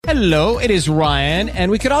Hello, it is Ryan,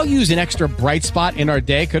 and we could all use an extra bright spot in our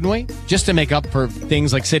day, couldn't we? Just to make up for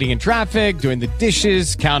things like sitting in traffic, doing the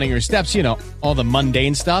dishes, counting your steps, you know, all the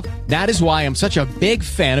mundane stuff. That is why I'm such a big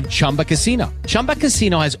fan of Chumba Casino. Chumba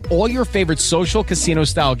Casino has all your favorite social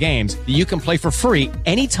casino-style games that you can play for free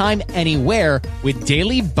anytime, anywhere with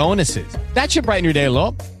daily bonuses. That should brighten your day a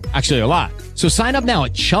little. Actually, a lot. So sign up now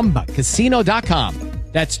at ChumbaCasino.com.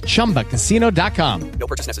 That's ChumbaCasino.com. No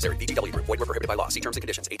purchase necessary. VGW Group. Void where prohibited by law. See terms and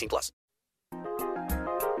conditions. 18 plus.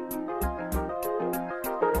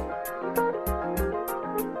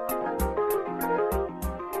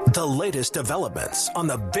 The latest developments on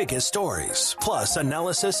the biggest stories, plus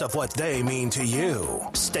analysis of what they mean to you.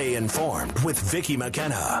 Stay informed with Vicki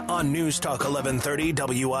McKenna on News Talk 1130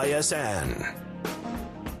 WISN.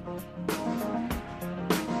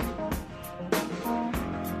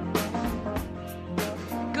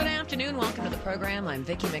 Welcome to the program. I'm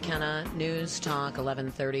Vicki McKenna, News Talk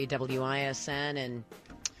 1130 WISN, and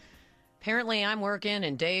apparently I'm working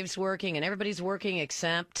and Dave's working and everybody's working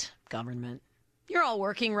except government. You're all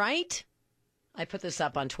working, right? I put this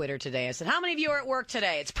up on Twitter today. I said, how many of you are at work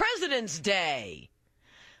today? It's President's Day.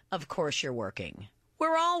 Of course you're working.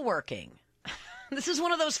 We're all working. This is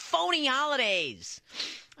one of those phony holidays.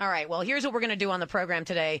 All right, well, here's what we're going to do on the program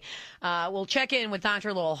today. We'll check in with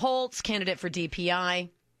Dr. Lowell Holtz, candidate for DPI.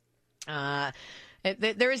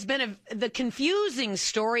 There has been the confusing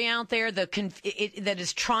story out there that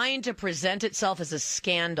is trying to present itself as a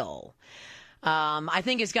scandal. I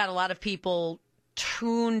think it's got a lot of people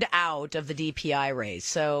tuned out of the DPI race.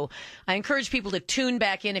 So I encourage people to tune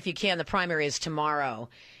back in if you can. The primary is tomorrow.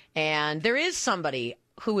 And there is somebody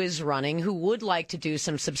who is running who would like to do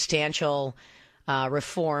some substantial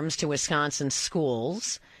reforms to Wisconsin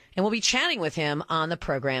schools. And we'll be chatting with him on the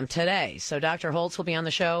program today. So Dr. Holtz will be on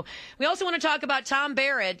the show. We also want to talk about Tom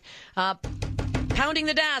Barrett pounding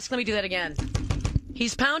the desk. Let me do that again.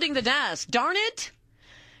 He's pounding the desk. Darn it.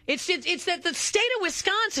 It's that the state of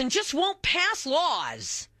Wisconsin just won't pass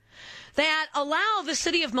laws that allow the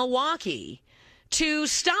city of Milwaukee to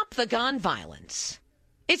stop the gun violence.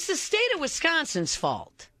 It's the state of Wisconsin's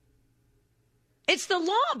fault. It's the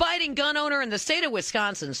law-abiding gun owner in the state of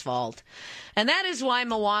Wisconsin's fault. And that is why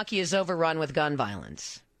Milwaukee is overrun with gun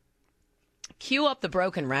violence. Cue up the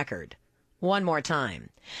broken record one more time.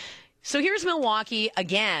 So here's Milwaukee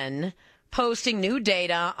again posting new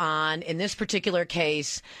data on, in this particular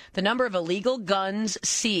case, the number of illegal guns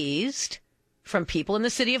seized from people in the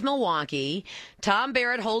city of Milwaukee. Tom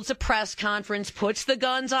Barrett holds a press conference, puts the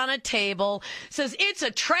guns on a table, says it's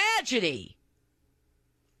a tragedy.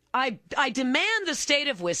 I demand the state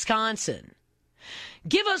of Wisconsin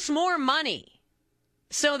give us more money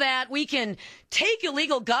so that we can take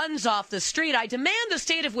illegal guns off the street. I demand the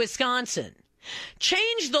state of Wisconsin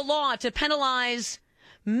change the law to penalize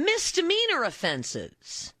misdemeanor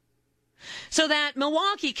offenses so that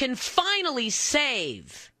Milwaukee can finally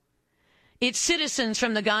save its citizens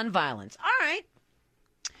from the gun violence. All right.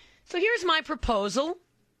 So here's my proposal.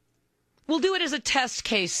 We'll do it as a test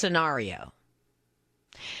case scenario.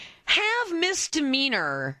 Have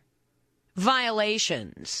misdemeanor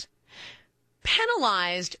violations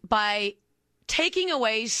penalized by taking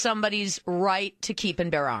away somebody's right to keep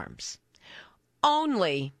and bear arms.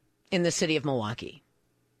 Only in the city of Milwaukee.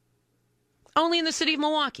 Only in the city of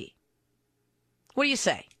Milwaukee. What do you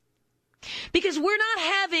say? Because we're not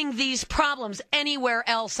having these problems anywhere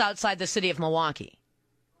else outside the city of Milwaukee.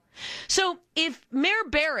 So if Mayor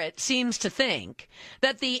Barrett seems to think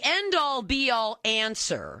that the end-all, be-all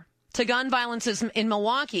answer to gun violence in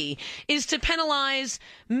Milwaukee is to penalize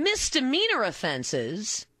misdemeanor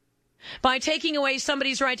offenses by taking away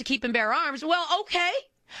somebody's right to keep and bear arms, well, okay,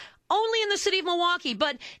 only in the city of Milwaukee.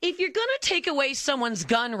 But if you're going to take away someone's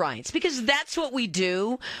gun rights, because that's what we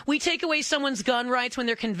do, we take away someone's gun rights when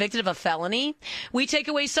they're convicted of a felony, we take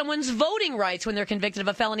away someone's voting rights when they're convicted of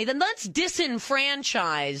a felony, then let's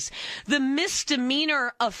disenfranchise the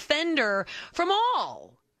misdemeanor offender from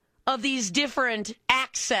all of these different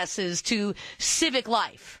accesses to civic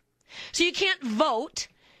life. So you can't vote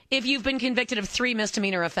if you've been convicted of 3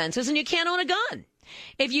 misdemeanor offenses, and you can't own a gun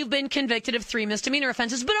if you've been convicted of 3 misdemeanor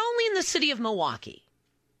offenses, but only in the city of Milwaukee.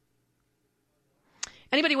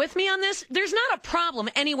 Anybody with me on this? There's not a problem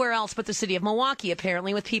anywhere else but the city of Milwaukee,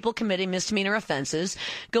 apparently, with people committing misdemeanor offenses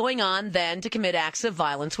going on then to commit acts of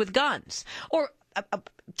violence with guns. Or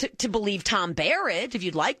to believe Tom Barrett, if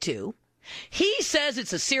you'd like to, he says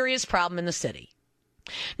it's a serious problem in the city.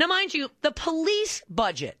 Now, mind you, the police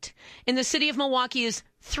budget in the city of Milwaukee is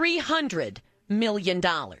 $300 million.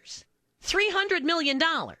 $300 million.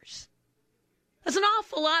 That's an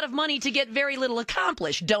awful lot of money to get very little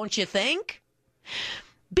accomplished, don't you think?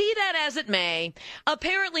 Be that as it may,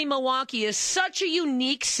 apparently Milwaukee is such a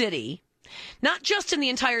unique city, not just in the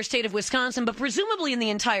entire state of Wisconsin, but presumably in the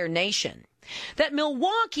entire nation, that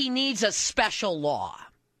Milwaukee needs a special law.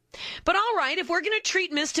 But all right, if we're going to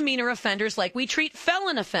treat misdemeanor offenders like we treat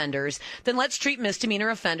felon offenders, then let's treat misdemeanor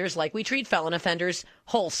offenders like we treat felon offenders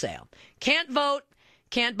wholesale. Can't vote,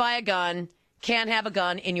 can't buy a gun, can't have a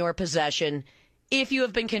gun in your possession if you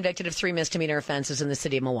have been convicted of 3 misdemeanor offenses in the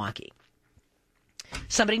city of Milwaukee.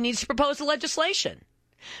 Somebody needs to propose the legislation.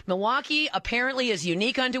 Milwaukee apparently is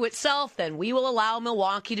unique unto itself, then we will allow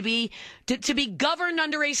Milwaukee to be governed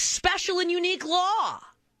under a special and unique law.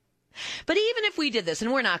 But even if we did this,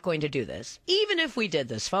 and we're not going to do this, even if we did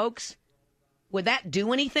this, folks, would that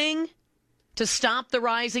do anything to stop the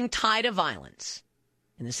rising tide of violence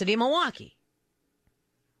in the city of Milwaukee?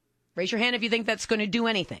 Raise your hand if you think that's going to do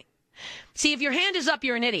anything. See, if your hand is up,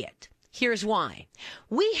 you're an idiot. Here's why.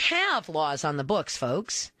 We have laws on the books,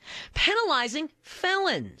 folks, penalizing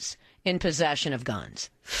felons in possession of guns.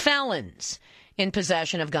 Felons in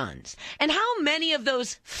possession of guns. And how many of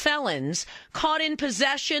those felons caught in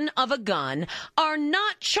possession of a gun are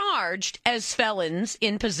not charged as felons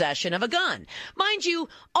in possession of a gun? Mind you,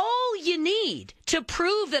 all you need to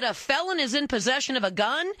prove that a felon is in possession of a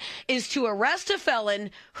gun is to arrest a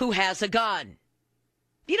felon who has a gun.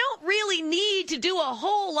 You don't really need to do a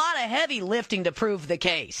whole lot of heavy lifting to prove the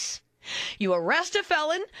case. You arrest a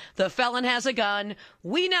felon, the felon has a gun,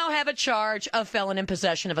 we now have a charge of felon in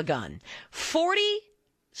possession of a gun. 40%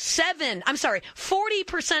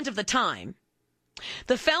 of the time,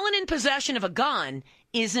 the felon in possession of a gun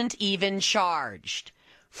isn't even charged.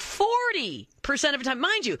 40% of the time.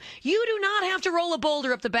 Mind you, you do not have to roll a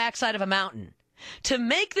boulder up the backside of a mountain to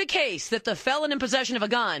make the case that the felon in possession of a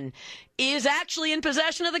gun is actually in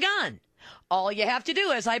possession of the gun. All you have to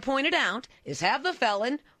do, as I pointed out, is have the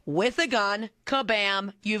felon with a gun.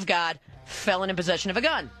 Kabam, you've got felon in possession of a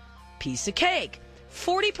gun. Piece of cake.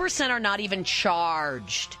 40% are not even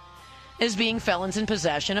charged as being felons in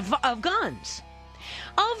possession of guns.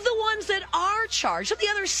 Of the ones that are charged, of the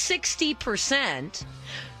other 60%,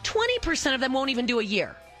 20% of them won't even do a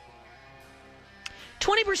year.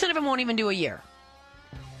 20% of them won't even do a year.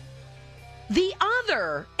 The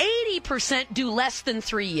other 80% do less than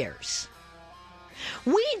 3 years.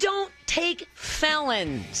 We don't take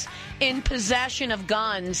felons in possession of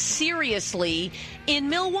guns seriously in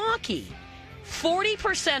Milwaukee.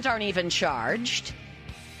 40% aren't even charged.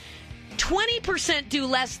 20% do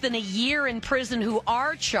less than a year in prison who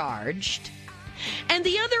are charged. And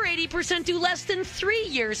the other 80% do less than 3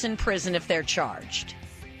 years in prison if they're charged.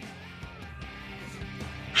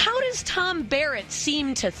 How does Tom Barrett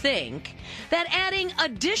seem to think that adding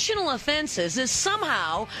additional offenses is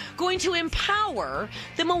somehow going to empower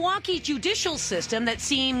the Milwaukee judicial system that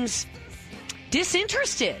seems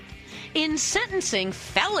disinterested in sentencing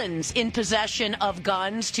felons in possession of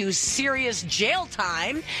guns to serious jail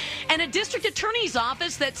time, and a district attorney's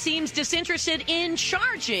office that seems disinterested in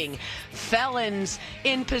charging felons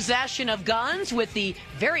in possession of guns with the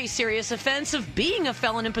very serious offense of being a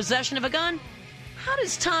felon in possession of a gun? How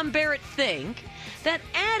does Tom Barrett think that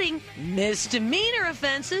adding misdemeanor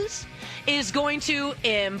offenses is going to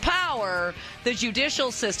empower the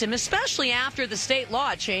judicial system, especially after the state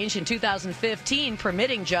law changed in 2015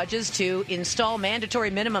 permitting judges to install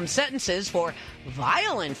mandatory minimum sentences for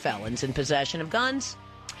violent felons in possession of guns?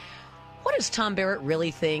 What does Tom Barrett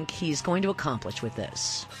really think he's going to accomplish with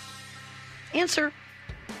this? Answer: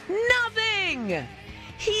 nothing!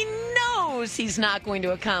 He knows he's not going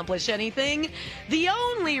to accomplish anything. The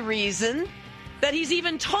only reason that he's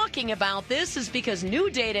even talking about this is because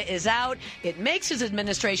new data is out. It makes his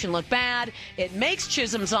administration look bad. It makes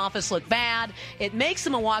Chisholm's office look bad. It makes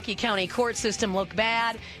the Milwaukee County court system look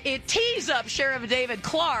bad. It tees up Sheriff David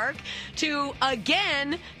Clark to,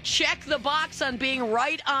 again, check the box on being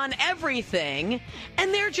right on everything.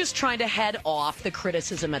 And they're just trying to head off the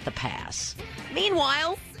criticism at the pass.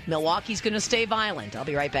 Meanwhile, Milwaukee's going to stay violent. I'll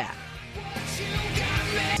be right back.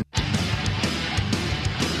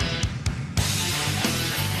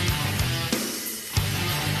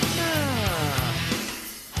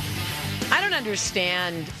 I don't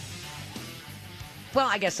understand. Well,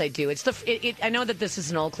 I guess I do. I know that this is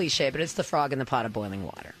an old cliche, but it's the frog in the pot of boiling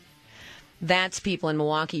water. That's people in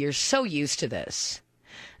Milwaukee. You're so used to this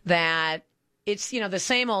that it's, the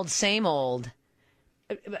same old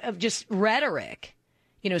of just rhetoric.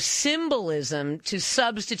 Symbolism to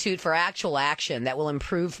substitute for actual action that will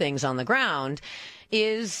improve things on the ground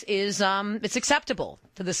is it's acceptable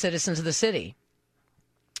to the citizens of the city.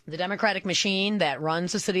 The Democratic machine that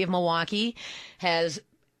runs the city of Milwaukee has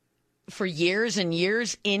for years and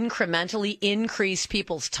years incrementally increased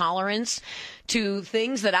people's tolerance to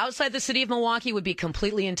things that outside the city of Milwaukee would be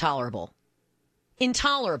completely intolerable.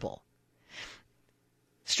 Intolerable.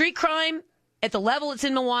 Street crime at the level it's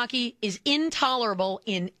in Milwaukee is intolerable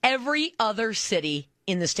in every other city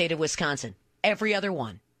in the state of Wisconsin. Every other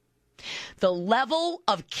one. The level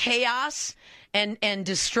of chaos and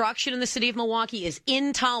destruction in the city of Milwaukee is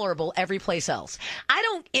intolerable every place else.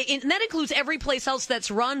 And that includes every place else that's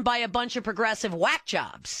run by a bunch of progressive whack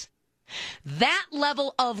jobs. That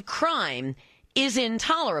level of crime is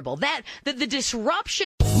intolerable. The disruption.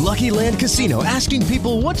 Lucky Land Casino, asking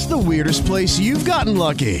people, what's the weirdest place you've gotten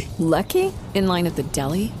lucky? Lucky? In line at the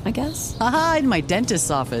deli, I guess? Aha, in my dentist's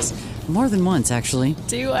office. More than once, actually.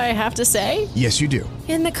 Do I have to say? Yes, you do.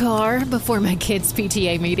 In the car before my kids'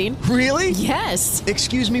 PTA meeting. Really? Yes.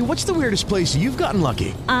 Excuse me, what's the weirdest place you've gotten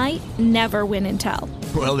lucky? I never win and tell.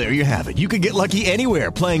 Well, there you have it. You can get lucky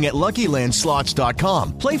anywhere, playing at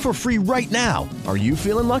LuckyLandSlots.com. Play for free right now. Are you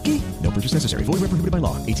feeling lucky? No purchase necessary. Void where prohibited by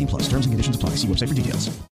law. 18+. Terms and conditions apply. See website for details.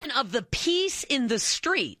 Of the peace in the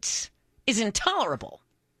streets is intolerable.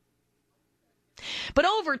 But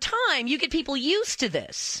over time, you get people used to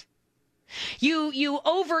this. You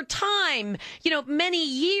over time, many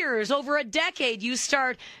years, over a decade, you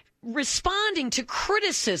start responding to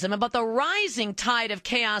criticism about the rising tide of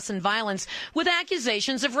chaos and violence with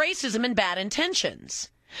accusations of racism and bad intentions.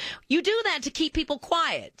 You do that to keep people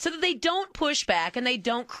quiet so that they don't push back and they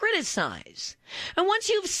don't criticize. And once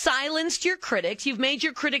you've silenced your critics, you've made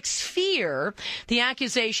your critics fear the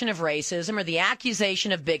accusation of racism or the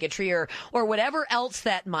accusation of bigotry or whatever else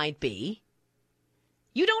that might be.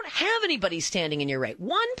 You don't have anybody standing in your way.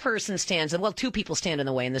 One person stands, well, two people stand in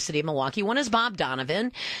the way in the city of Milwaukee. One is Bob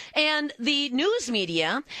Donovan, and the news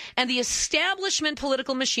media and the establishment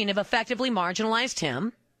political machine have effectively marginalized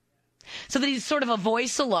him so that he's sort of a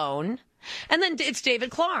voice alone. And then it's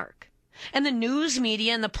David Clark. And the news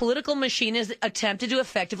media and the political machine has attempted to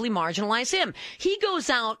effectively marginalize him. He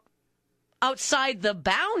goes outside the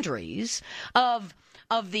boundaries of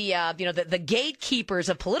the gatekeepers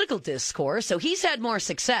of political discourse, so he's had more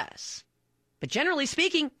success. But generally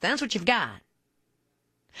speaking, that's what you've got.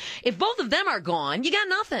 If both of them are gone, you got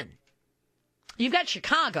nothing. You've got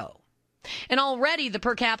Chicago. And already the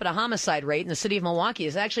per capita homicide rate in the city of Milwaukee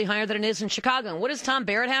is actually higher than it is in Chicago. And what does Tom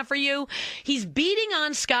Barrett have for you? He's beating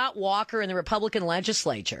on Scott Walker in the Republican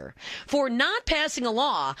legislature for not passing a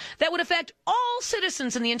law that would affect all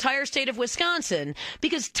citizens in the entire state of Wisconsin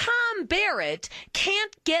because Tom Barrett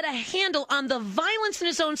can't get a handle on the violence in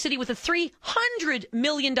his own city with a $300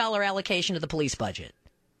 million allocation to the police budget.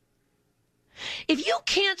 If you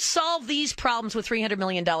can't solve these problems with $300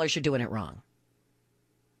 million, you're doing it wrong.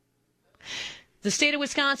 The state of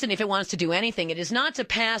Wisconsin, if it wants to do anything, it is not to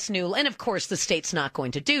pass new, and of course the state's not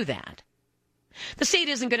going to do that. The state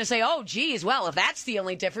isn't going to say, oh, geez, well, if that's the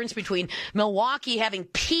only difference between Milwaukee having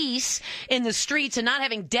peace in the streets and not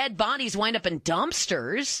having dead bodies wind up in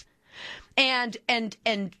dumpsters, and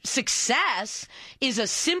success is a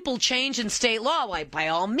simple change in state law, why, by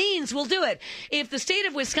all means, we'll do it. If the state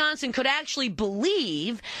of Wisconsin could actually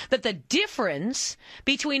believe that the difference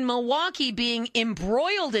between Milwaukee being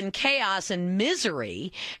embroiled in chaos and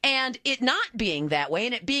misery and it not being that way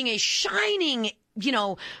and it being a shining,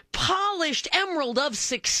 polished emerald of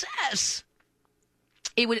success,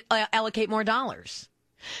 it would allocate more dollars.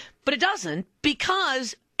 But it doesn't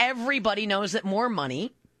because everybody knows that more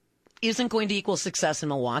money isn't going to equal success in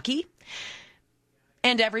Milwaukee.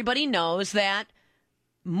 And everybody knows that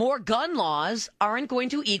more gun laws aren't going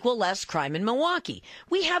to equal less crime in Milwaukee.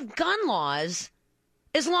 We have gun laws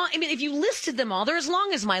if you listed them all, they're as long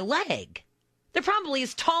as my leg. They're probably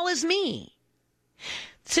as tall as me.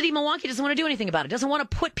 The city of Milwaukee doesn't want to do anything about it, doesn't want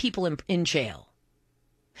to put people in jail.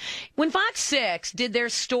 When Fox 6 did their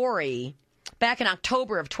story back in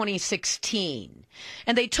October of 2016,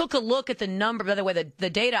 and they took a look at the number, by the way, the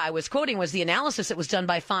data I was quoting was the analysis that was done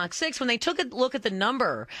by Fox 6, when they took a look at the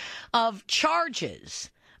number of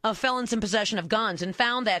charges of felons in possession of guns and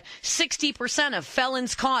found that 60% of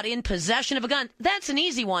felons caught in possession of a gun, that's an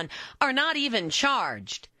easy one, are not even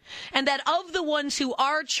charged. And that of the ones who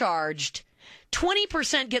are charged,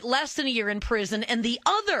 20% get less than a year in prison, and the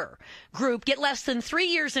other group get less than 3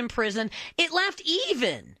 years in prison. It left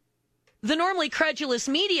even the normally credulous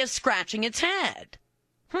media scratching its head.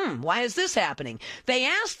 Why is this happening? They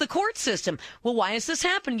asked the court system, well, why is this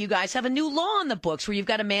happening? You guys have a new law on the books where you've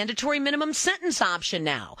got a mandatory minimum sentence option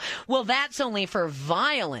now. Well, that's only for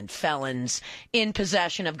violent felons in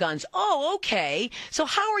possession of guns. Oh, okay. So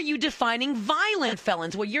how are you defining violent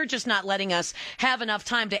felons? Well, you're just not letting us have enough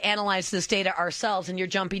time to analyze this data ourselves, and you're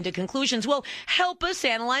jumping to conclusions. Well, help us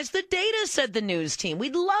analyze the data, said the news team.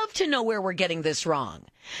 We'd love to know where we're getting this wrong.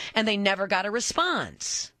 And they never got a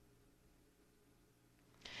response.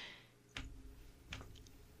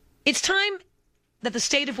 It's time that the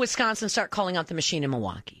state of Wisconsin start calling out the machine in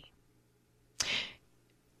Milwaukee.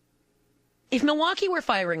 If Milwaukee were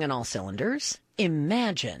firing on all cylinders,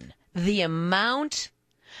 imagine the amount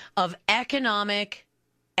of economic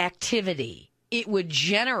activity it would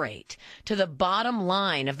generate to the bottom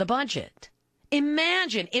line of the budget.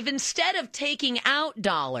 Imagine if instead of taking out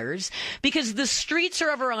dollars, because the streets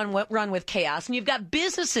are run with chaos, and you've got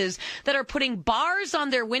businesses that are putting bars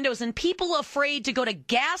on their windows and people afraid to go to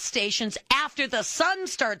gas stations after the sun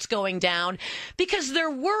starts going down because they're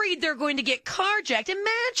worried they're going to get carjacked.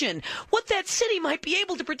 Imagine what that city might be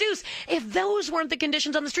able to produce if those weren't the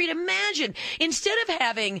conditions on the street. Imagine instead of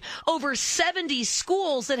having over 70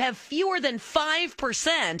 schools that have fewer than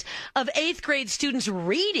 5% of 8th grade students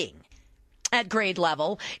reading at grade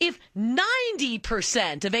level, if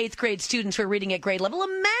 90% of 8th grade students were reading at grade level,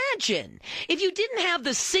 imagine if you didn't have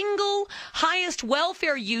the single highest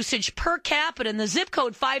welfare usage per capita in the zip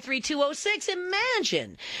code 53206.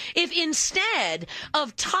 Imagine if instead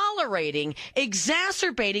of tolerating,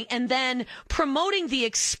 exacerbating, and then promoting the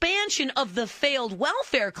expansion of the failed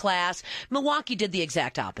welfare class, Milwaukee did the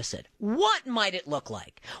exact opposite. What might it look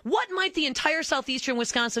like? What might the entire southeastern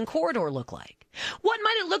Wisconsin corridor look like? What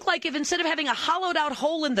might it look like if instead of having a hollowed out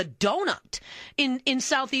hole in the donut in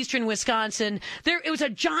southeastern Wisconsin, it was a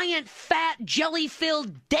giant, fat,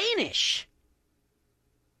 jelly-filled Danish?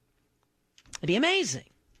 It'd be amazing.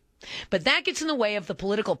 But that gets in the way of the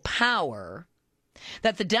political power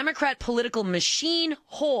that the Democrat political machine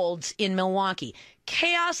holds in Milwaukee.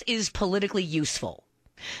 Chaos is politically useful.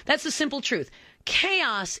 That's the simple truth.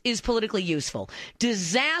 Chaos is politically useful.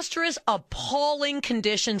 Disastrous, appalling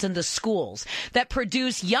conditions in the schools that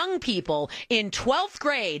produce young people in 12th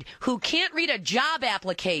grade who can't read a job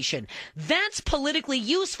application. That's politically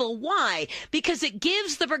useful. Why? Because it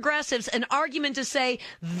gives the progressives an argument to say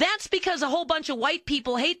that's because a whole bunch of white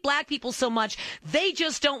people hate black people so much, they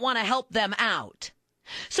just don't want to help them out.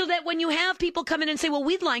 So that when you have people come in and say, well,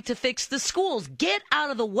 we'd like to fix the schools, get out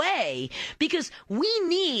of the way, because we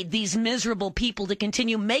need these miserable people to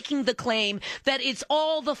continue making the claim that it's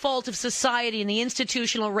all the fault of society and the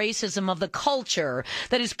institutional racism of the culture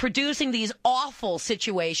that is producing these awful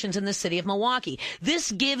situations in the city of Milwaukee.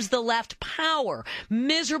 This gives the left power.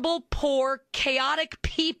 Miserable, poor, chaotic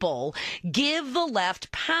people give the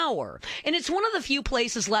left power. And it's one of the few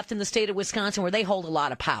places left in the state of Wisconsin where they hold a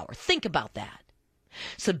lot of power. Think about that.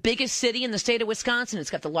 It's the biggest city in the state of Wisconsin. It's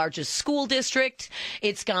got the largest school district.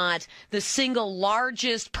 It's got the single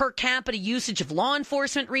largest per capita usage of law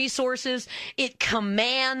enforcement resources. It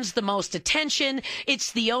commands the most attention.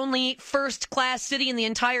 It's the only first-class city in the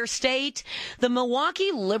entire state. The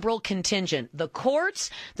Milwaukee liberal contingent, the courts,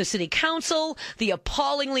 the city council, the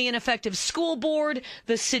appallingly ineffective school board,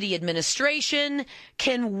 the city administration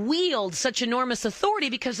can wield such enormous authority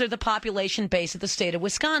because they're the population base of the state of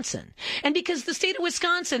Wisconsin. And because the state of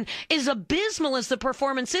Wisconsin, as abysmal as the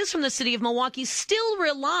performance is from the city of Milwaukee, still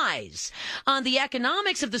relies on the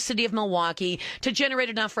economics of the city of Milwaukee to generate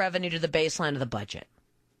enough revenue to the baseline of the budget.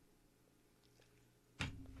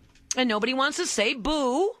 And nobody wants to say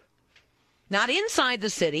boo, not inside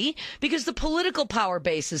the city, because the political power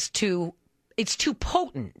base is too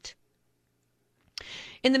potent.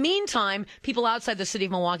 In the meantime, people outside the city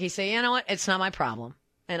of Milwaukee say, you know what, it's not my problem,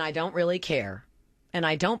 and I don't really care, and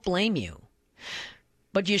I don't blame you.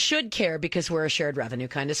 But you should care because we're a shared revenue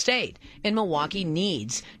kind of state. And Milwaukee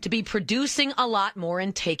needs to be producing a lot more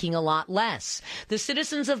and taking a lot less. The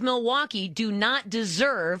citizens of Milwaukee do not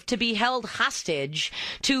deserve to be held hostage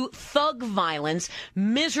to thug violence,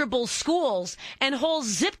 miserable schools, and whole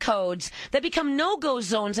zip codes that become no-go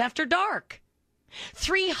zones after dark.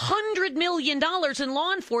 $300 million in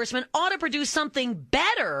law enforcement ought to produce something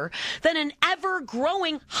better than an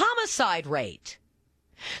ever-growing homicide rate.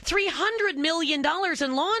 $300 million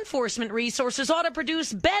in law enforcement resources ought to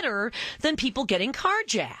produce better than people getting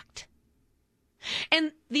carjacked.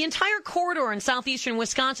 And the entire corridor in southeastern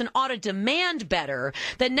Wisconsin ought to demand better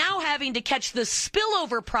than now having to catch the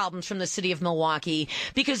spillover problems from the city of Milwaukee,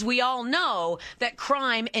 because we all know that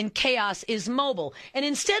crime and chaos is mobile. And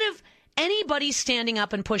instead of anybody standing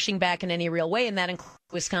up and pushing back in any real way, and that includes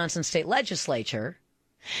Wisconsin state legislature,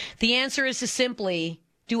 The answer is to simply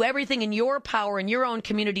do everything in your power in your own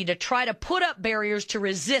community to try to put up barriers to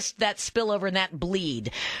resist that spillover and that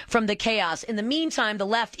bleed from the chaos. In the meantime, the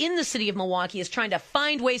left in the city of Milwaukee is trying to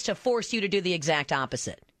find ways to force you to do the exact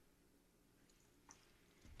opposite.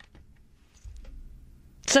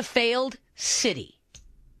 It's a failed city.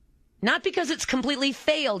 Not because it's completely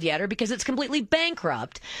failed yet or because it's completely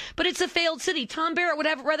bankrupt, but it's a failed city. Tom Barrett would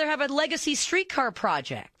rather have a legacy streetcar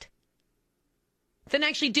project than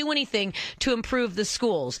actually do anything to improve the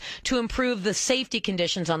schools, to improve the safety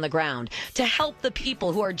conditions on the ground, to help the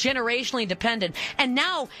people who are generationally dependent. And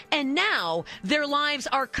now their lives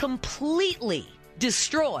are completely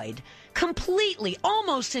destroyed, completely,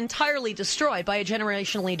 almost entirely destroyed by a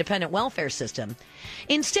generationally dependent welfare system.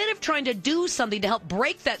 Instead of trying to do something to help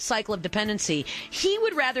break that cycle of dependency, he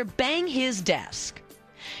would rather bang his desk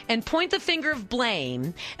and point the finger of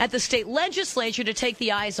blame at the state legislature to take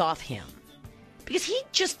the eyes off him. Because he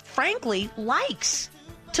just, frankly, likes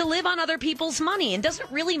to live on other people's money and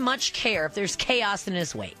doesn't really much care if there's chaos in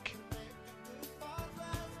his wake.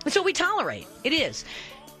 And so we tolerate. It is.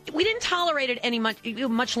 We didn't tolerate it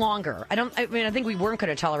much longer. I think we weren't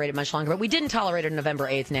going to tolerate it much longer, but we didn't tolerate it on November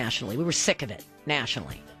 8th nationally. We were sick of it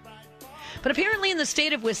nationally. But apparently in the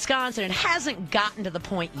state of Wisconsin, it hasn't gotten to the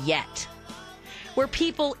point yet where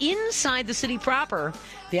people inside the city proper,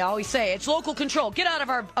 they always say, it's local control. Get out of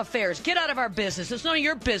our affairs. Get out of our business. It's none of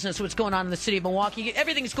your business what's going on in the city of Milwaukee.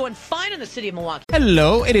 Everything's going fine in the city of Milwaukee.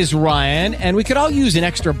 Hello, it is Ryan, and we could all use an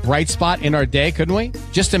extra bright spot in our day, couldn't we?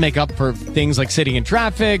 Just to make up for things like sitting in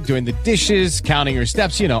traffic, doing the dishes, counting your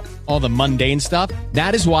steps, all the mundane stuff.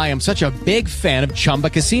 That is why I'm such a big fan of Chumba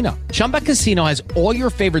Casino. Chumba Casino has all your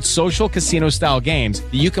favorite social casino-style games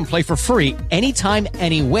that you can play for free anytime,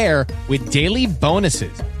 anywhere with daily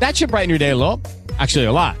bonuses. That should brighten your day a little. Actually,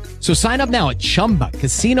 a lot. So sign up now at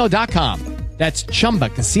ChumbaCasino.com. That's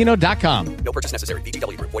ChumbaCasino.com. No purchase necessary.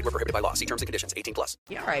 VGW Group. Void where prohibited by law. See terms and conditions. 18+.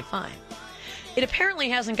 Yeah, all right, fine. It apparently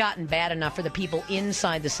hasn't gotten bad enough for the people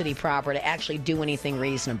inside the city proper to actually do anything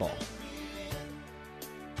reasonable.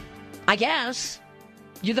 I guess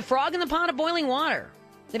you're the frog in the pot of boiling water.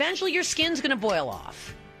 Eventually your skin's going to boil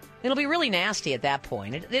off. It'll be really nasty at that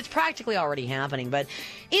point. It's practically already happening. But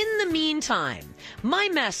in the meantime, my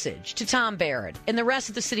message to Tom Barrett and the rest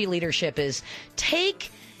of the city leadership is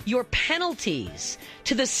take your penalties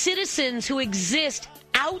to the citizens who exist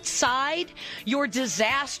outside your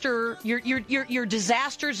disaster, your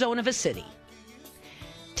disaster zone of a city.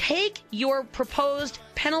 Take your proposed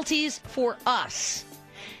penalties for us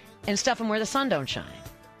and stuff them where the sun don't shine.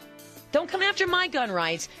 Don't come after my gun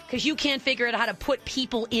rights because you can't figure out how to put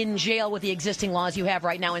people in jail with the existing laws you have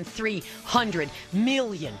right now and $300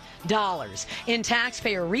 million in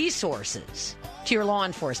taxpayer resources to your law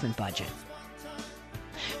enforcement budget.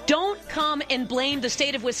 Don't come and blame the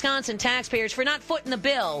state of Wisconsin taxpayers for not footing the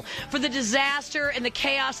bill for the disaster and the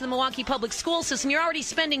chaos in the Milwaukee public school system. You're already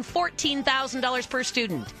spending $14,000 per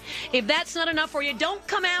student. If that's not enough for you, don't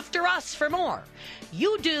come after us for more.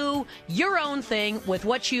 You do your own thing with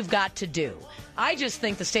what you've got to do. I just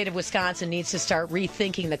think the state of Wisconsin needs to start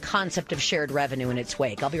rethinking the concept of shared revenue in its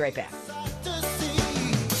wake. I'll be right back.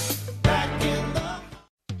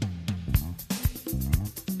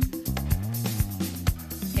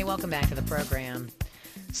 Hey, welcome back to the program.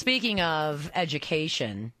 Speaking of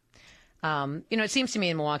education, it seems to me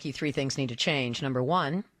in Milwaukee 3 things need to change. Number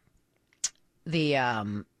one, the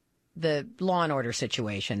law and order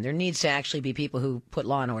situation. There needs to actually be people who put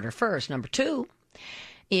law and order first. Number 2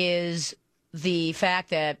 is the fact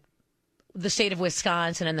that the state of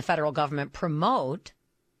Wisconsin and the federal government promote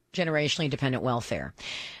generationally dependent welfare.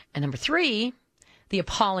 And number 3, the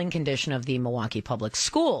appalling condition of the Milwaukee public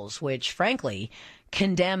schools, which, frankly,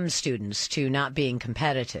 condemns students to not being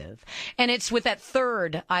competitive. And it's with that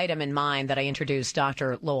third item in mind that I introduced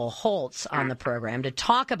Dr. Lowell Holtz on the program to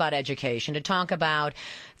talk about education, to talk about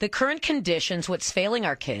the current conditions, what's failing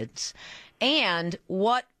our kids, and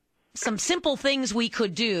what some simple things we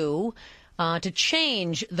could do to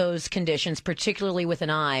change those conditions, particularly with an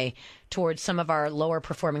eye towards some of our lower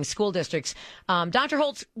performing school districts. Dr.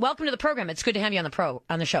 Holtz, welcome to the program. It's good to have you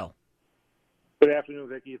on the show. Good afternoon,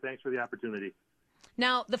 Vicki. Thanks for the opportunity.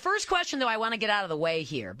 Now, the first question, though, I want to get out of the way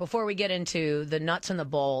here before we get into the nuts and the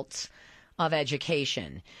bolts of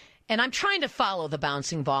education. And I'm trying to follow the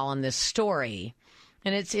bouncing ball on this story.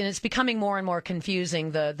 And it's becoming more and more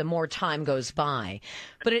confusing the more time goes by.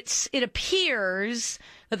 But it appears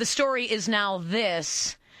that the story is now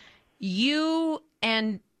this. You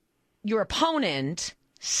and your opponent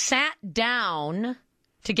sat down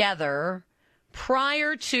together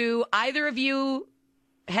prior to either of you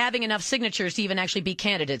having enough signatures to even actually be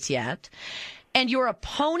candidates yet. and your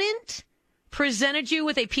opponent presented you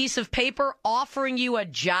with a piece of paper offering you a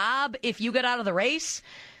job if you get out of the race?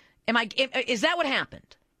 Is that what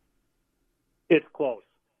happened? It's close.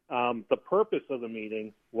 The purpose of the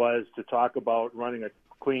meeting was to talk about running a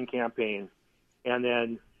clean campaign and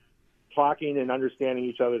then talking and understanding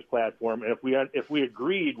each other's platform. And if we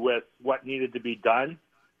agreed with what needed to be done,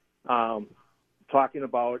 talking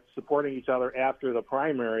about supporting each other after the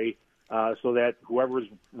primary so that whoever's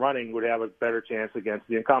running would have a better chance against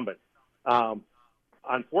the incumbent.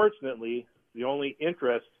 Unfortunately, the only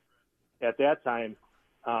interest at that time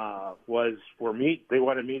was for me. They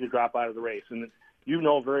wanted me to drop out of the race. And you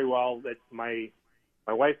know very well that my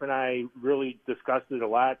wife and I really discussed it a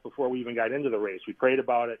lot before we even got into the race. We prayed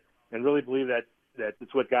about it and really believe that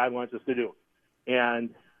it's what God wants us to do. And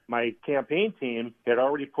my campaign team had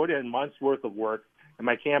already put in months' worth of work, and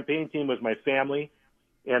my campaign team was my family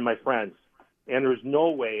and my friends. And there's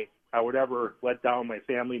no way I would ever let down my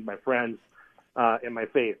family, my friends, and my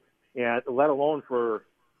faith. And let alone for,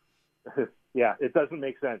 yeah, it doesn't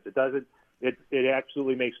make sense. It doesn't. It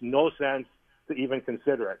actually makes no sense to even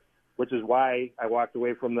consider it, which is why I walked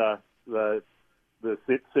away from the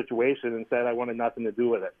situation and said I wanted nothing to do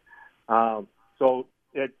with it. So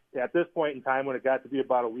at this point in time, when it got to be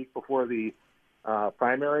about a week before the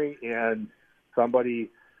primary, and somebody,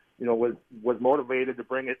 was motivated to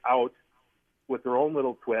bring it out with their own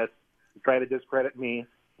little twist to try to discredit me,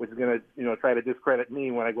 which is going to, try to discredit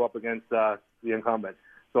me when I go up against the incumbent.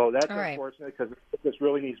 So that's unfortunate because this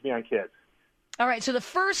really needs to be on kids. All right, so the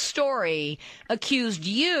first story accused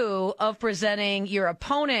you of presenting your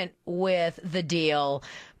opponent with the deal.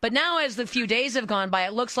 But now as the few days have gone by,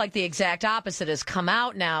 it looks like the exact opposite has come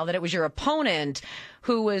out now, that it was your opponent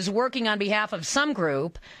who was working on behalf of some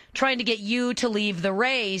group, trying to get you to leave the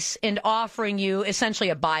race and offering you essentially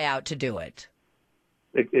a buyout to do it.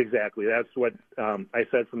 Exactly. That's what I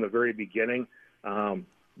said from the very beginning.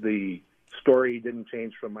 The story didn't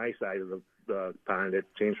change from my side of the pond. It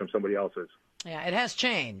changed from somebody else's. Yeah, it has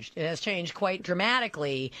changed. It has changed quite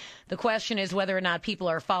dramatically. The question is whether or not people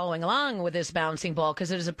are following along with this bouncing ball,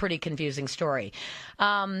 because it is a pretty confusing story.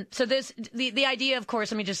 So the idea, of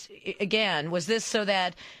course, was this so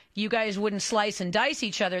that you guys wouldn't slice and dice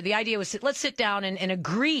each other? The idea was, let's sit down and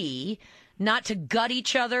agree not to gut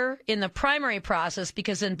each other in the primary process,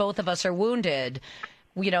 because then both of us are wounded,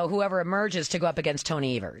 whoever emerges to go up against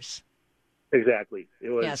Tony Evers. Exactly.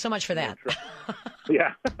 It was, so much for that.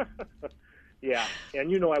 Yeah. Yeah,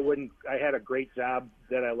 and I had a great job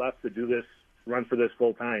that I left to do this, run for this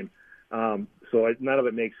full time. So none of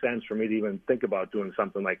it makes sense for me to even think about doing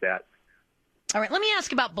something like that. All right, let me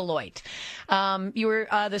ask about Beloit. You were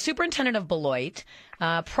the superintendent of Beloit.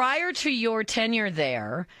 Prior to your tenure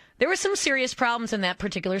there were some serious problems in that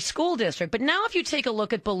particular school district. But now if you take a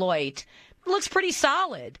look at Beloit, it looks pretty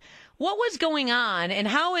solid. What was going on, and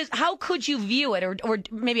how could you view it, or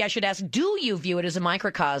maybe I should ask, do you view it as a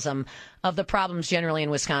microcosm of the problems generally in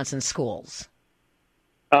Wisconsin schools?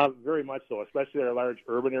 Very much so, especially our large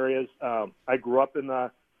urban areas. I grew up in the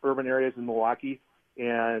urban areas in Milwaukee,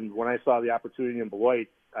 and when I saw the opportunity in Beloit,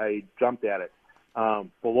 I jumped at it.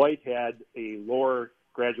 Beloit had a lower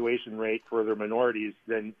graduation rate for their minorities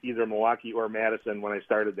than either Milwaukee or Madison when I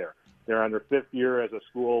started there. They're on their fifth year as a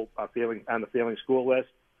school on the failing school list.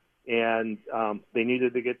 And they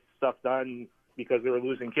needed to get stuff done because they were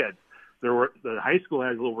losing kids. The high school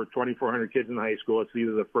has over 2,400 kids in the high school. It's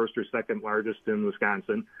either the first or second largest in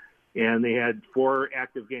Wisconsin. And they had 4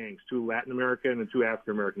 active gangs, 2 Latin American and 2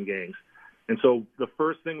 African American gangs. And so the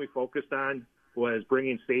first thing we focused on was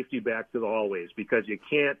bringing safety back to the hallways, because you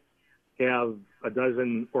can't have a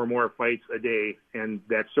dozen or more fights a day, and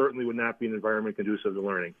that certainly would not be an environment conducive to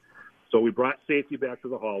learning. So we brought safety back to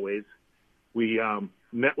the hallways. We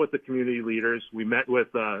met with the community leaders. We met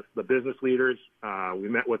with the business leaders. We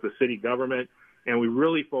met with the city government, and we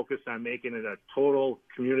really focused on making it a total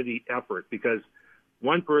community effort, because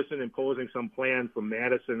one person imposing some plan from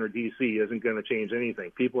Madison or D.C. isn't going to change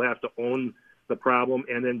anything. People have to own the problem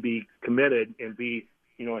and then be committed and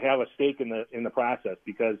have a stake in the process,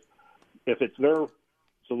 because if it's their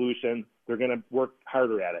solution, they're going to work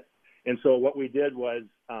harder at it. And so what we did was,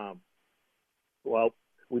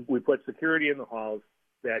 we put security in the halls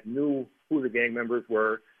that knew who the gang members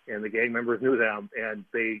were, and the gang members knew them, and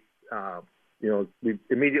they, we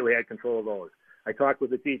immediately had control of those. I talked with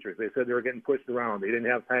the teachers. They said they were getting pushed around. They didn't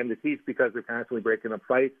have time to teach because they're constantly breaking up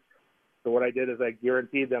fights. So what I did is I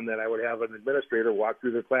guaranteed them that I would have an administrator walk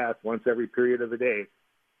through their class once every period of the day.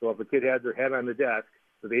 So if a kid had their head on the desk,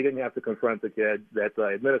 so they didn't have to confront the kid, that the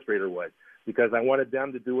administrator would, because I wanted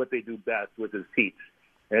them to do what they do best, which is teach.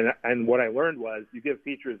 And what I learned was you give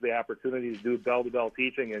teachers the opportunity to do bell-to-bell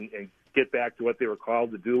teaching and get back to what they were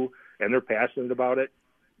called to do, and they're passionate about it.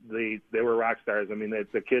 They were rock stars. I mean,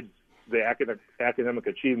 the kids, the academic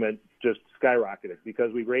achievement just skyrocketed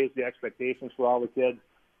because we raised the expectations for all the kids.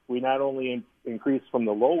 We not only increased from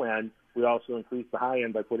the low end, we also increased the high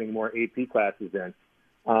end by putting more AP classes in.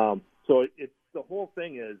 So it's the whole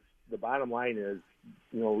thing is, the bottom line is,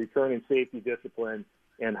 returning safety, discipline,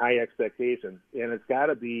 and high expectations. And it's got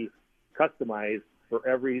to be customized for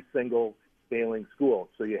every single failing school.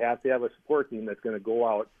 So you have to have a support team that's going to go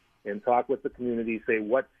out and talk with the community,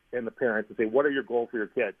 and the parents, and say, what are your goals for your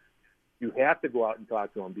kids? You have to go out and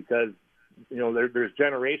talk to them because, there's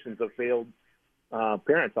generations of failed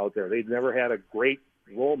parents out there. They've never had a great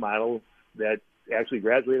role model that actually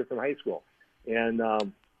graduated from high school. And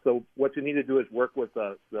so what you need to do is work with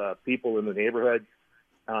the people in the neighborhood,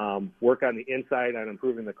 work on the inside on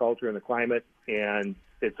improving the culture and the climate. And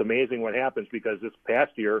it's amazing what happens because this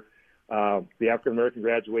past year, the African-American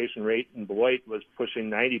graduation rate in Beloit was pushing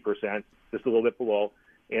 90%, just a little bit below.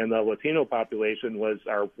 And the Latino population was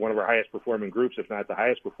one of our highest performing groups, if not the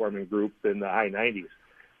highest performing group, in the high 90s.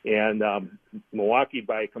 And Milwaukee,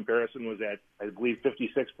 by comparison, was at, I believe,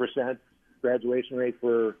 56% graduation rate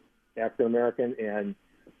for African-American, and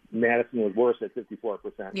Madison was worse at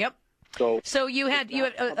 54%. Yep. So you had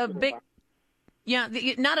a big,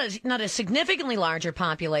 not a significantly larger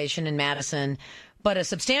population in Madison, but a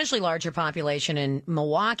substantially larger population in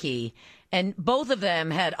Milwaukee, and both of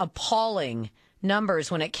them had appalling numbers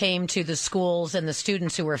when it came to the schools and the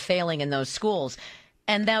students who were failing in those schools.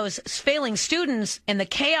 And those failing students and the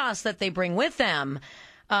chaos that they bring with them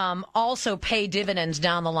also pay dividends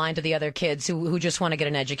down the line to the other kids who just want to get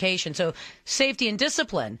an education. So safety and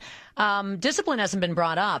discipline. Discipline hasn't been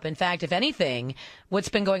brought up. In fact, if anything, what's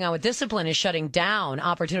been going on with discipline is shutting down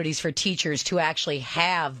opportunities for teachers to actually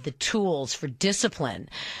have the tools for discipline,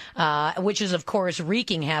 which is, of course,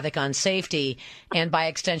 wreaking havoc on safety and, by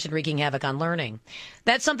extension, wreaking havoc on learning.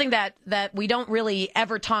 That's something that we don't really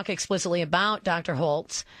ever talk explicitly about, Dr.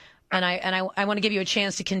 Holtz. And I want to give you a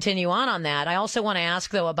chance to continue on that. I also want to ask,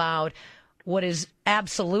 though, about what is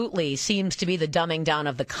absolutely seems to be the dumbing down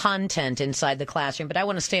of the content inside the classroom. But I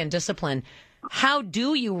want to stay on discipline. How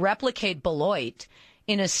do you replicate Beloit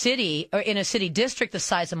in a city or in a city district the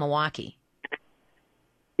size of Milwaukee?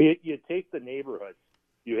 You take the neighborhoods.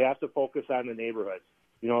 You have to focus on the neighborhoods.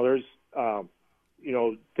 There's,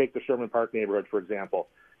 take the Sherman Park neighborhood, for example.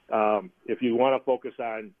 If you want to focus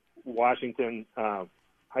on Washington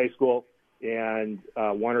High School and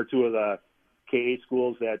one or two of the K-8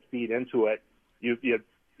 schools that feed into it, you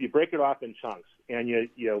break it off in chunks, and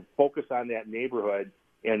you focus on that neighborhood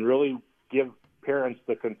and really give parents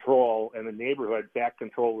the control and the neighborhood back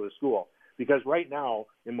control of the school. Because right now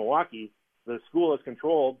in Milwaukee, the school is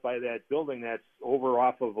controlled by that building that's over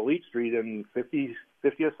off of Elite Street in 50th,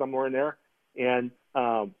 somewhere in there, and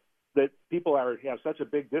that people have such a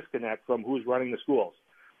big disconnect from who's running the schools.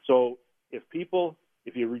 So if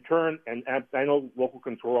you return, and I know local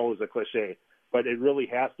control is a cliche, but it really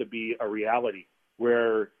has to be a reality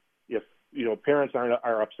where if parents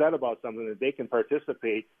are upset about something, that they can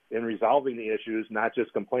participate in resolving the issues, not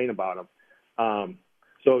just complain about them.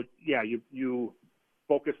 You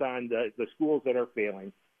focus on the schools that are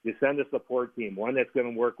failing. You send a support team, one that's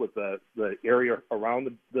going to work with the area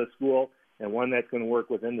around the school and one that's going to work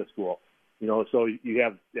within the school. So you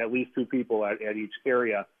have at least two people at each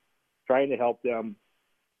area trying to help them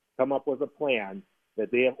come up with a plan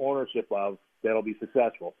that they have ownership of that'll be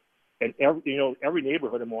successful. And every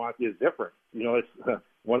neighborhood in Milwaukee is different. It's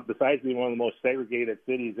besides being one of the most segregated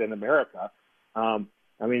cities in America.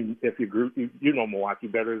 If you know Milwaukee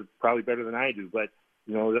probably better than I do, but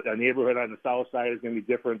a neighborhood on the south side is going to be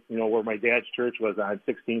different. Where my dad's church was on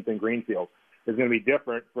 16th and Greenfield is going to be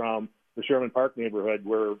different from the Sherman Park neighborhood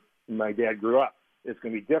where my dad grew up. It's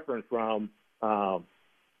going to be different from the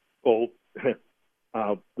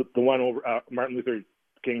one over Martin Luther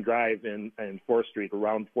King Drive and 4th Street,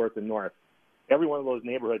 around 4th and North. Every one of those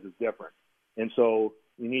neighborhoods is different. And so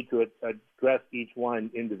you need to address each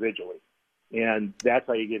one individually. And that's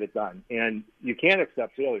how you get it done. And you can't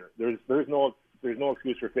accept failure. There's no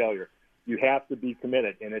excuse for failure. You have to be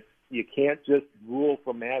committed. And you can't just rule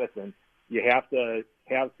from Madison. You have to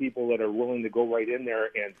have people that are willing to go right in there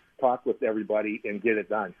and talk with everybody and get it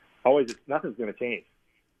done. Nothing's going to change.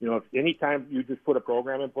 If any time you just put a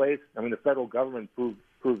program in place, the federal government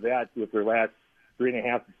proved that with their last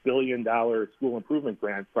 $3.5 billion school improvement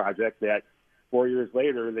grant project that 4 years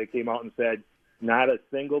later they came out and said not a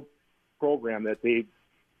single program that they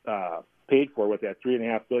paid for with that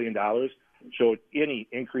 $3.5 billion showed any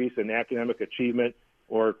increase in academic achievement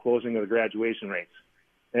or closing of the graduation rates.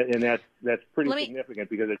 And that's pretty significant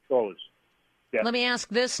because it shows. Yeah. Let me ask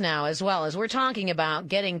this now as well, as we're talking about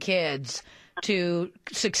getting kids to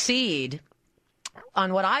succeed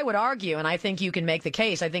on what I would argue, and I think you can make the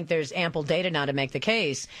case, I think there's ample data now to make the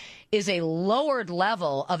case, is a lowered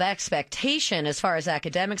level of expectation as far as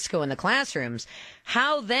academics go in the classrooms.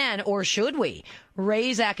 How then, or should we,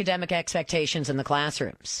 raise academic expectations in the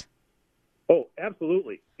classrooms? Oh,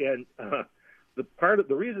 absolutely. And the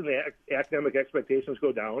reason the academic expectations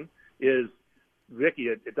go down is, Vicki,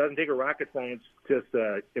 it doesn't take a rocket science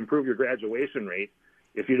to improve your graduation rate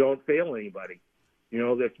if you don't fail anybody. You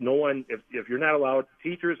know, if you're not allowed,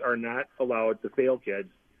 teachers are not allowed to fail kids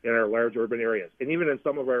in our large urban areas, and even in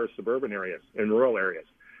some of our suburban areas and rural areas,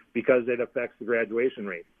 because it affects the graduation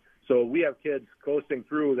rate. So we have kids coasting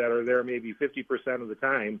through that are there maybe 50% of the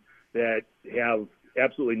time that have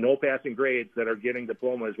absolutely no passing grades that are getting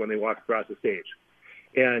diplomas when they walk across the stage.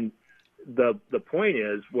 And the point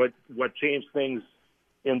is, what changed things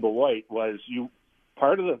in Beloit was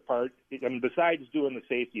besides doing the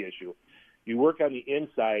safety issue, you work on the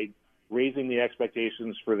inside, raising the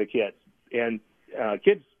expectations for the kids. And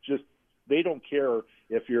kids they don't care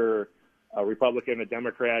if you're a Republican, a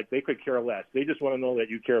Democrat. They could care less. They just want to know that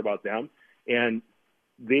you care about them. And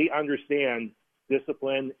they understand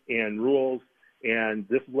discipline and rules, and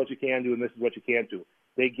this is what you can do and this is what you can't do.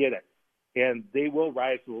 They get it. And they will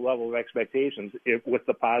rise to the level of expectations with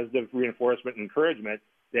the positive reinforcement and encouragement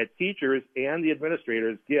that teachers and the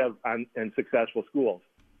administrators give in successful schools.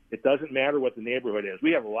 It doesn't matter what the neighborhood is.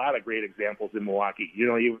 We have a lot of great examples in Milwaukee. You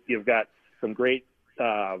know, you've got some great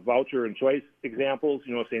voucher and choice examples,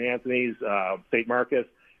 you know, St. Anthony's, St. Marcus.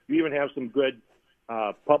 You even have some good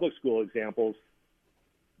public school examples,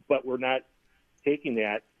 but we're not taking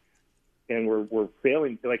that, and we're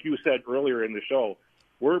failing. Like you said earlier in the show,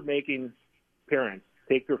 we're making parents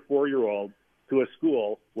take their 4-year-old to a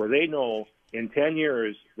school where they know in 10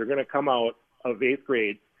 years they're going to come out of 8th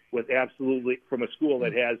grade with from a school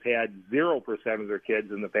that has had 0% of their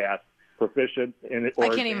kids in the past proficient in it. I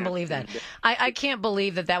can't even believe that. I can't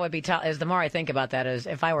believe that would be as the more I think about that, as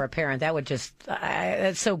if I were a parent, that would just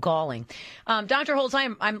that's so galling. Dr. Holtz,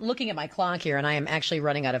 I'm looking at my clock here, and I am actually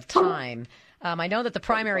running out of time. I know that the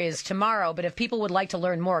primary is tomorrow, but if people would like to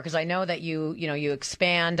learn more, because I know that you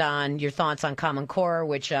expand on your thoughts on Common Core,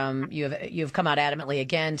 which you've come out adamantly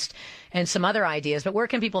against, and some other ideas, but where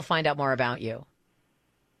can people find out more about you?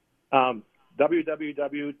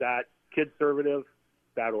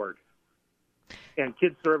 www.kidservative.org. And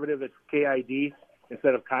kidservative, it's KID.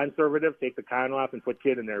 Instead of conservative, take the con off and put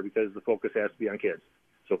kid in there because the focus has to be on kids.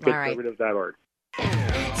 So kidservative.org.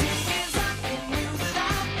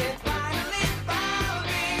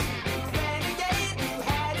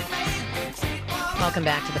 Welcome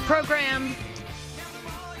back to the program.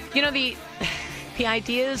 You know, the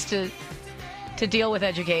ideas to deal with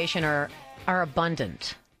education are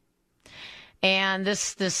abundant. And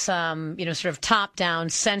this sort of top-down,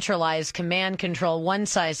 centralized, command control,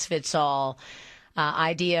 one-size-fits-all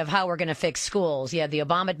idea of how we're going to fix schools. You had the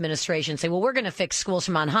Obama administration say, well, we're going to fix schools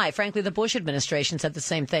from on high. Frankly, the Bush administration said the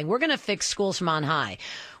same thing. We're going to fix schools from on high.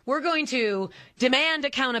 We're going to demand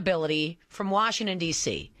accountability from Washington,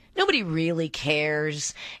 D.C. Nobody really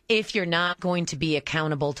cares if you're not going to be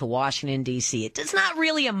accountable to Washington, D.C. It's not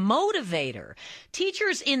really a motivator.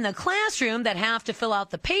 Teachers in the classroom that have to fill out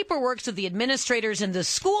the paperwork, so the administrators in the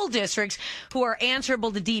school districts who are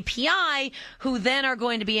answerable to DPI, who then are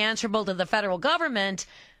going to be answerable to the federal government,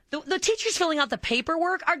 the teachers filling out the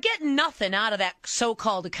paperwork are getting nothing out of that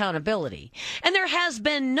so-called accountability. And there has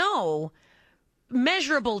been no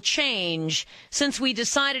measurable change since we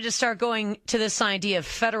decided to start going to this idea of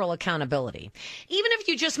federal accountability. Even if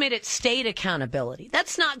you just made it state accountability,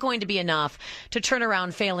 that's not going to be enough to turn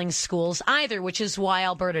around failing schools either, which is why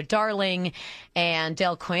Alberta Darling and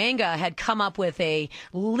Del Coenga had come up with a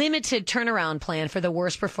limited turnaround plan for the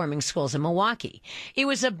worst performing schools in Milwaukee. It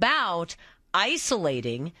was about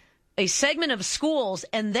isolating a segment of schools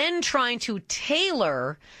and then trying to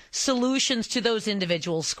tailor solutions to those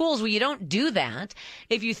individual schools. Well, you don't do that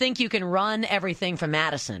if you think you can run everything from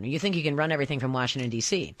Madison or you think you can run everything from Washington,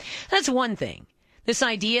 D.C. That's one thing. This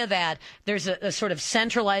idea that there's a sort of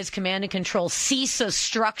centralized command and control CISA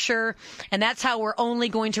structure, and that's how we're only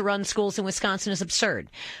going to run schools in Wisconsin is absurd.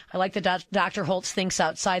 I like that Dr. Holtz thinks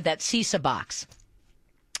outside that CISA box.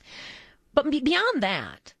 But beyond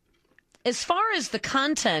that, as far as the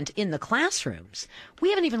content in the classrooms,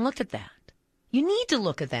 we haven't even looked at that. You need to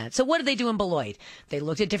look at that. So what did they do in Beloit? They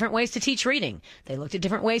looked at different ways to teach reading. They looked at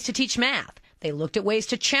different ways to teach math. They looked at ways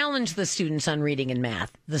to challenge the students on reading and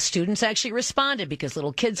math. The students actually responded because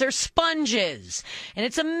little kids are sponges. And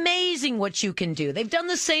it's amazing what you can do. They've done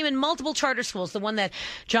the same in multiple charter schools. The one that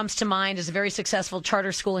jumps to mind is a very successful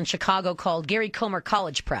charter school in Chicago called Gary Comer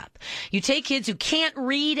College Prep. You take kids who can't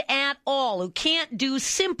read at all, who can't do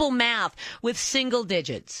simple math with single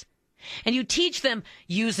digits, and you teach them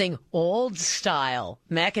using old-style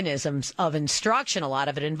mechanisms of instruction. A lot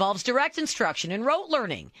of it involves direct instruction and rote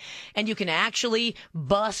learning. And you can actually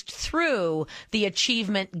bust through the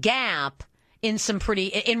achievement gap in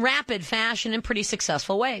rapid fashion in pretty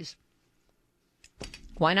successful ways.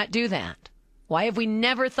 Why not do that? Why have we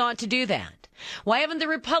never thought to do that? Why haven't the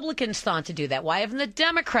Republicans thought to do that? Why haven't the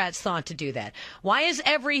Democrats thought to do that? Why is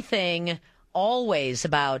everything always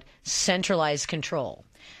about centralized control?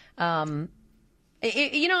 I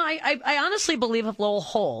honestly believe if Lowell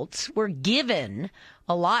Holtz were given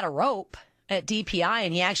a lot of rope at DPI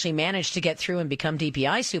and he actually managed to get through and become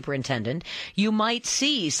DPI superintendent, you might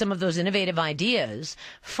see some of those innovative ideas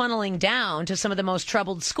funneling down to some of the most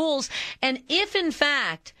troubled schools. And if, in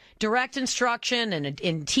fact, direct instruction and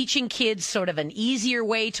in teaching kids sort of an easier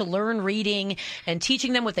way to learn reading and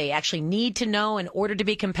teaching them what they actually need to know in order to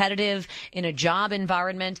be competitive in a job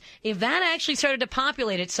environment, if that actually started to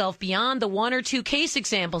populate itself beyond the one or two case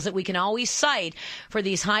examples that we can always cite for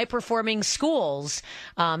these high-performing schools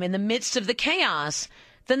in the midst of the chaos,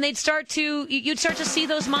 then you'd start to see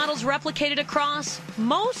those models replicated across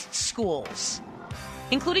most schools,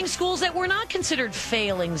 including schools that were not considered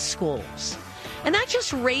failing schools. And that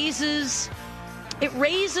just raises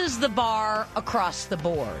the bar across the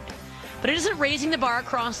board. But it isn't raising the bar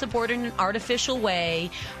across the board in an artificial way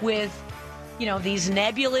with, these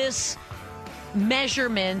nebulous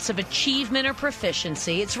measurements of achievement or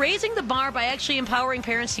proficiency. It's raising the bar by actually empowering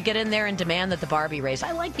parents to get in there and demand that the bar be raised.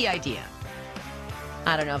 I like the idea.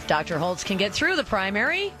 I don't know if Dr. Holtz can get through the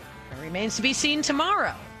primary. It remains to be seen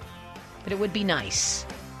tomorrow. But it would be nice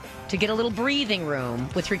to get a little breathing room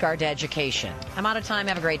with regard to education. I'm out of time.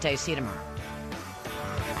 Have a great day. See you tomorrow.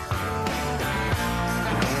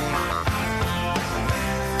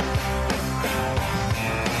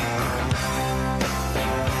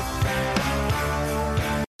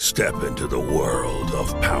 Step into the world of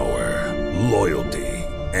power, loyalty,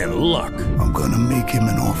 and luck. I'm gonna make him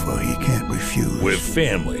an offer he can't refuse. With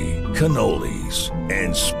family, cannolis,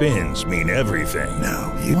 and spins mean everything.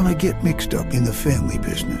 Now, you wanna get mixed up in the family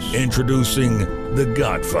business. Introducing The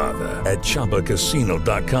Godfather at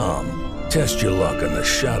ChumbaCasino.com. Test your luck in the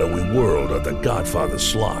shadowy world of The Godfather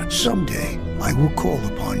slot. Someday, I will call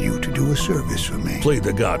upon you to do a service for me. Play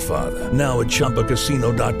The Godfather, now at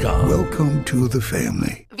ChumbaCasino.com. Welcome to the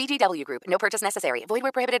family. VGW Group. No purchase necessary. Void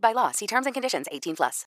where prohibited by law. See terms and conditions. 18+.